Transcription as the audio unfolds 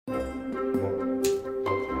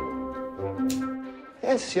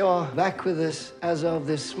Yes, you're back with us as of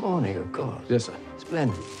this morning, of course. Yes, sir.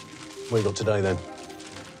 Splendid. What you got today, then?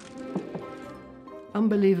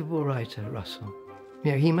 Unbelievable writer, Russell.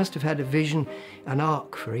 You know, he must have had a vision, an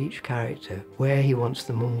arc for each character, where he wants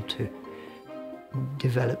them all to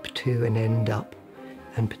develop to and end up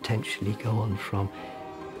and potentially go on from.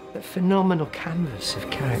 A phenomenal canvas of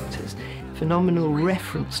characters, phenomenal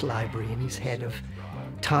reference library in his head of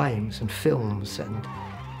times and films and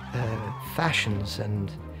fashions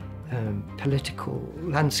and political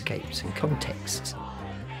landscapes and contexts.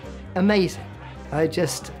 Amazing. I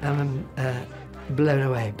just am blown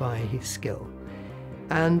away by his skill.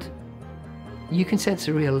 And you can sense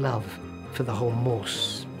a real love for the whole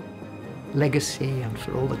Morse legacy and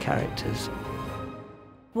for all the characters.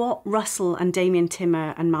 What Russell and Damien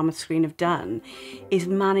Timmer and Mammoth Screen have done is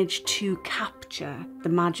managed to capture the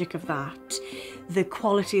magic of that, the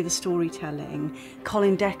quality of the storytelling,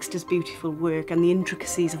 Colin Dexter's beautiful work and the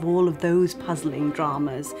intricacies of all of those puzzling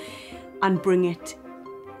dramas, and bring it,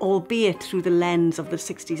 albeit through the lens of the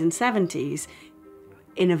 60s and 70s,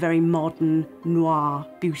 in a very modern, noir,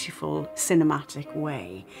 beautiful, cinematic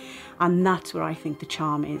way. And that's where I think the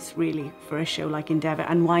charm is, really, for a show like Endeavour,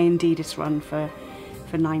 and why indeed it's run for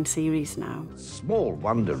 9 series now. Small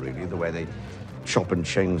wonder, really, the way they chop and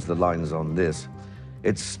change the lines on this.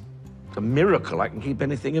 It's a miracle I can keep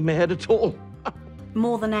anything in my head at all.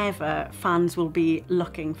 More than ever, fans will be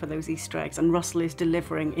looking for those Easter eggs, and Russell is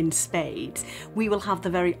delivering in spades. We will have the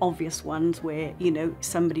very obvious ones where, you know,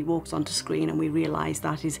 somebody walks onto screen and we realise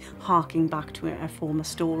that is harking back to a former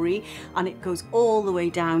story, and it goes all the way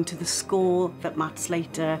down to the score that Matt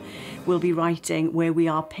Slater will be writing, where we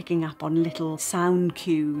are picking up on little sound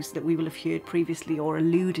cues that we will have heard previously or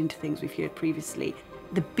alluding to things we've heard previously.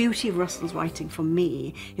 The beauty of Russell's writing for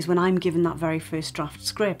me is when I'm given that very first draft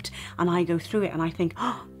script and I go through it and I think,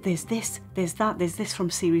 oh, there's this, there's that, there's this from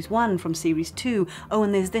series 1, from series 2, oh,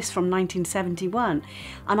 and there's this from 1971.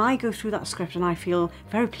 And I go through that script and I feel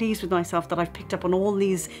very pleased with myself that I've picked up on all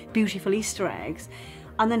these beautiful Easter eggs.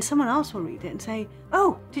 And then someone else will read it and say,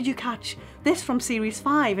 oh, did you catch this from series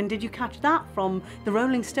 5? And did you catch that from the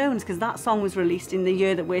Rolling Stones? Because that song was released in the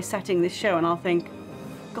year that we're setting this show. And I'll think,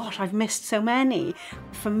 gosh, I've missed so many.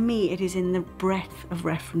 For me, it is in the breadth of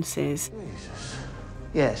references. Jesus.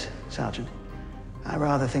 Yes, Sergeant. I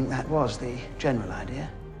rather think that was the general idea.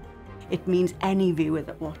 It means any viewer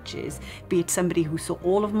that watches, be it somebody who saw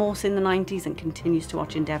all of Morse in the 90s and continues to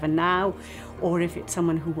watch Endeavour now, or if it's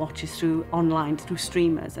someone who watches through online, through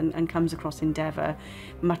streamers, and comes across Endeavour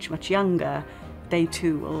much, much younger, they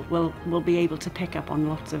too will be able to pick up on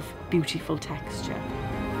lots of beautiful texture.